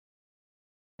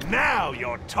Now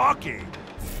you're talking.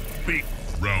 Big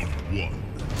round one.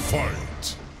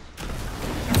 Fight.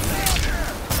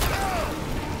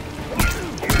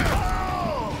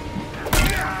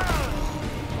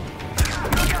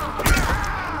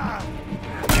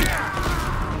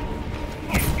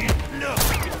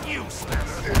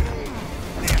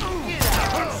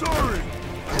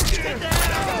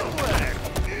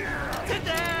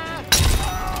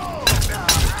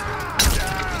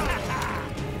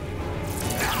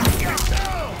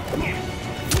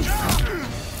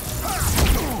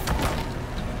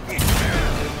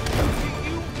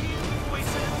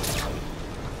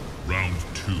 Round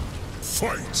two.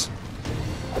 Fight.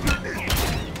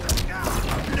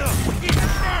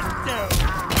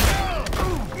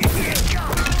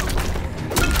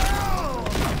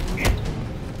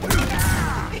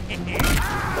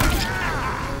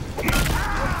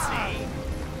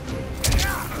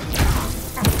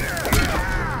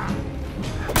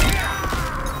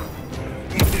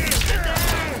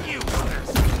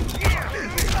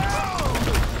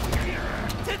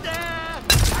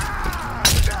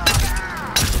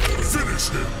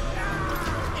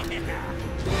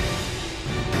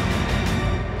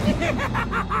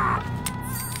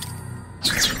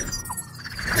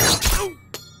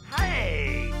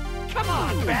 Hey! Come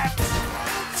on, Bats!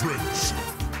 Friends,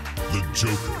 the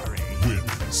Joker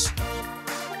wins.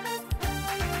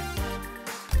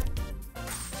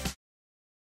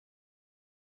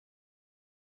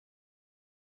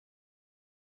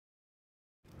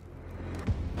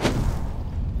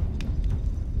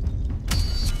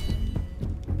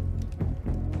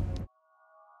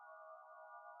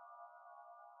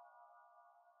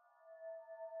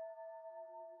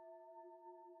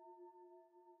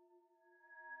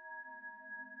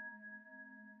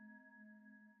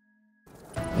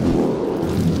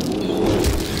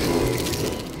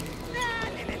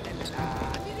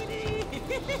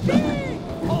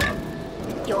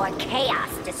 Your chaos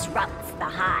disrupts the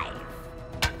hive.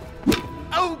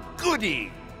 Oh,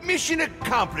 goody! Mission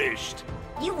accomplished!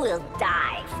 You will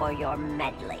die for your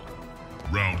meddling.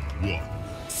 Round one.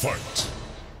 Fight.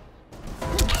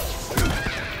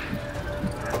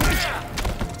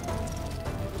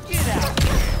 Get out!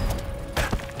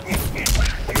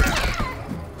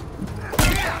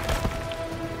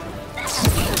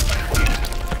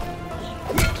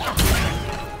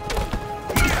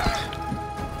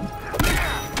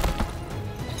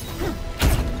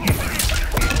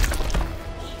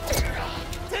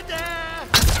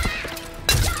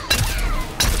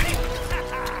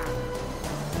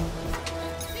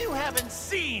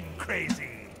 Seen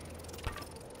crazy.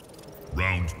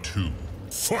 Round two.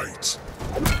 Fight.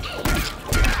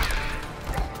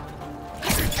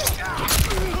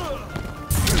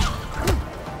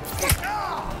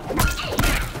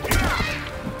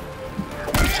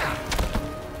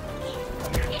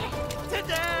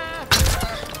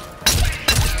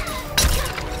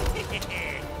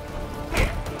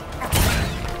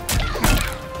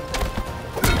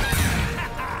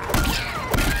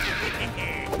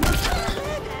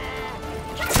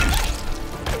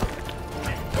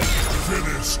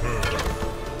 Finish her.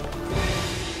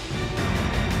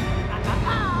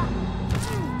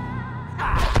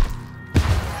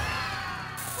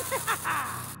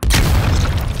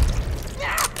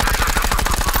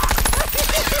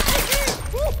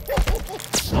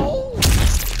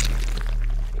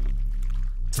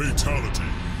 Fatality.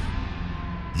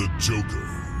 The Joker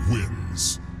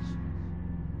wins.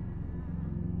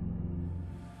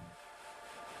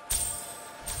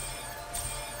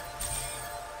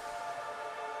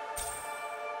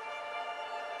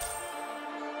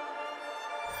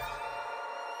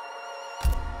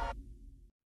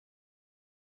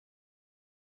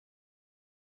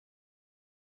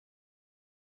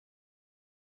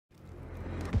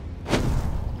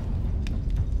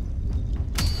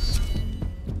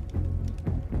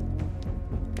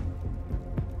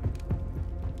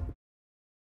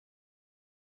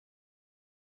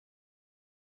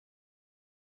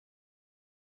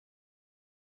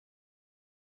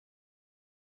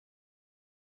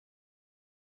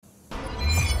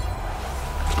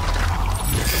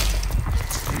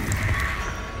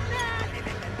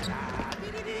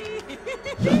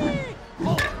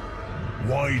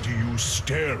 Why do you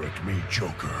stare at me,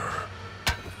 Joker?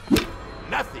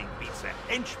 Nothing beats a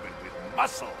henchman with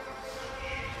muscle.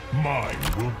 Mine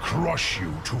will crush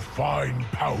you to fine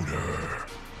powder.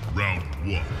 Round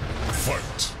one.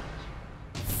 Fight.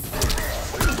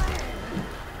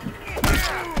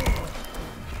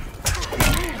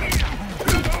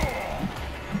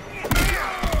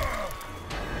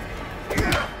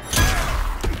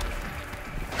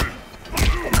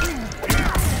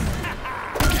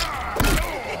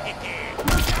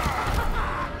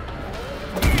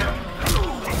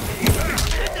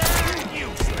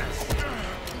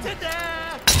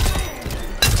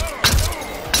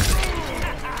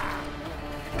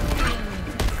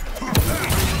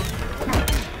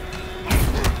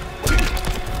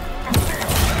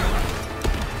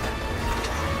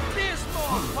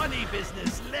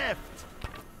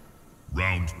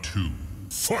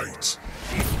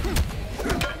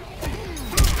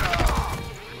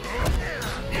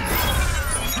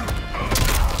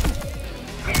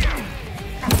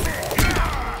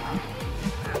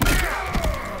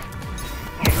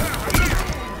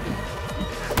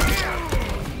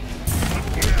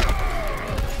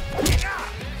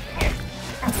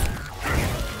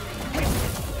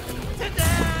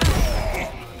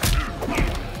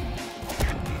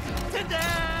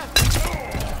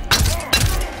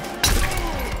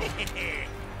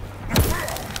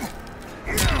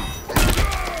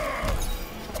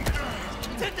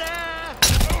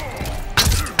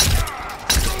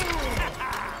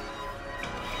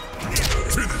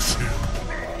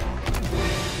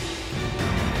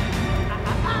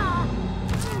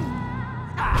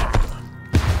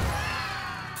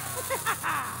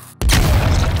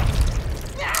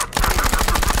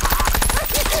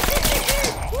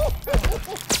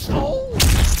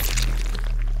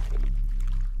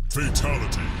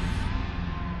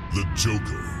 The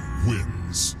Joker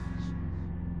wins.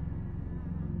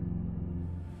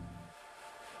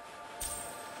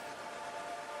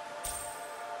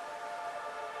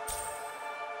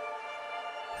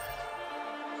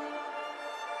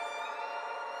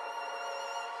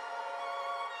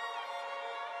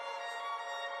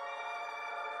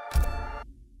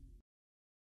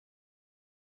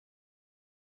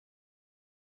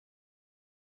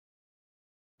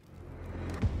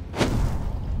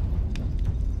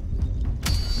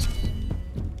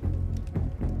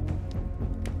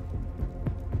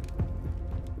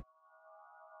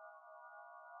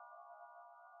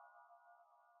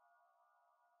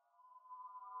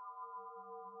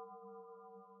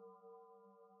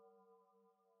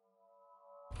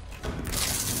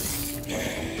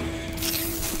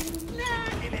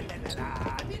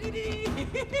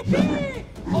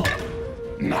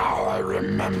 Now I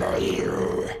remember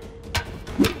you.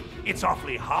 It's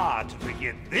awfully hard to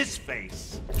forget this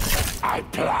face. I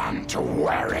plan to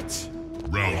wear it.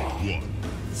 Round 1,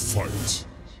 fight.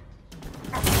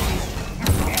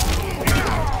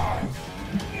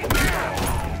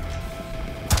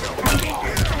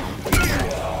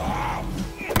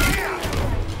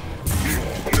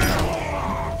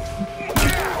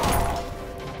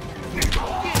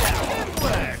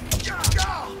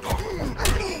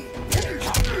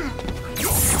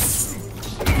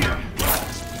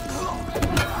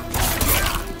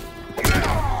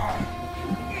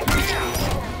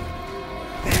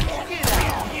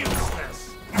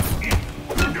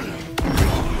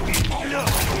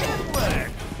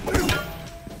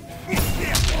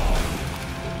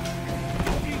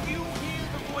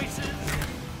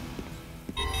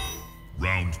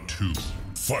 Round 2,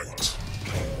 fight.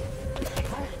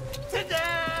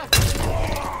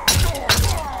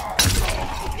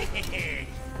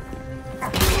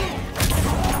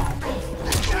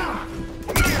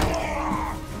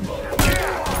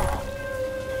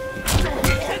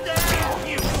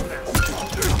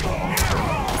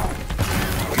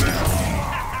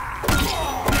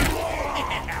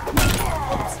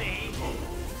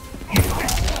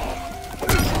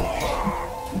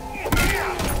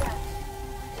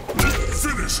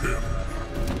 Finish him.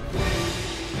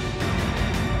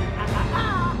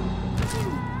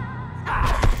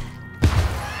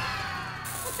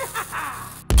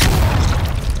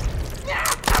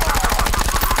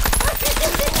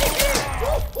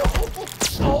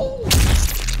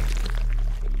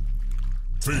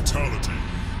 Fatality.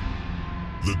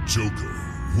 The Joker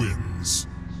wins.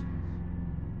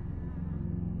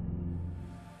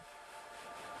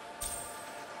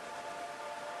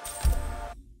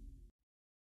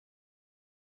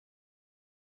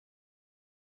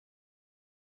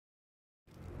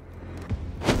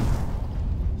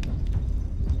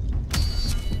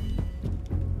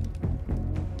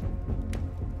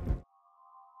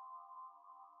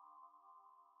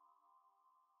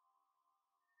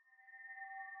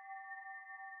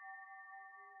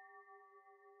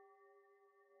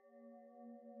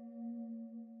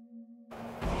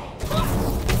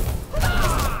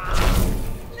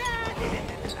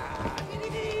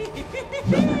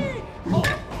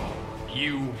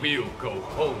 You will go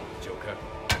home, Joker.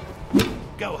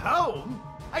 Go home?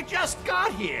 I just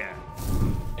got here.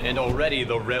 And already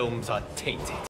the realms are tainted.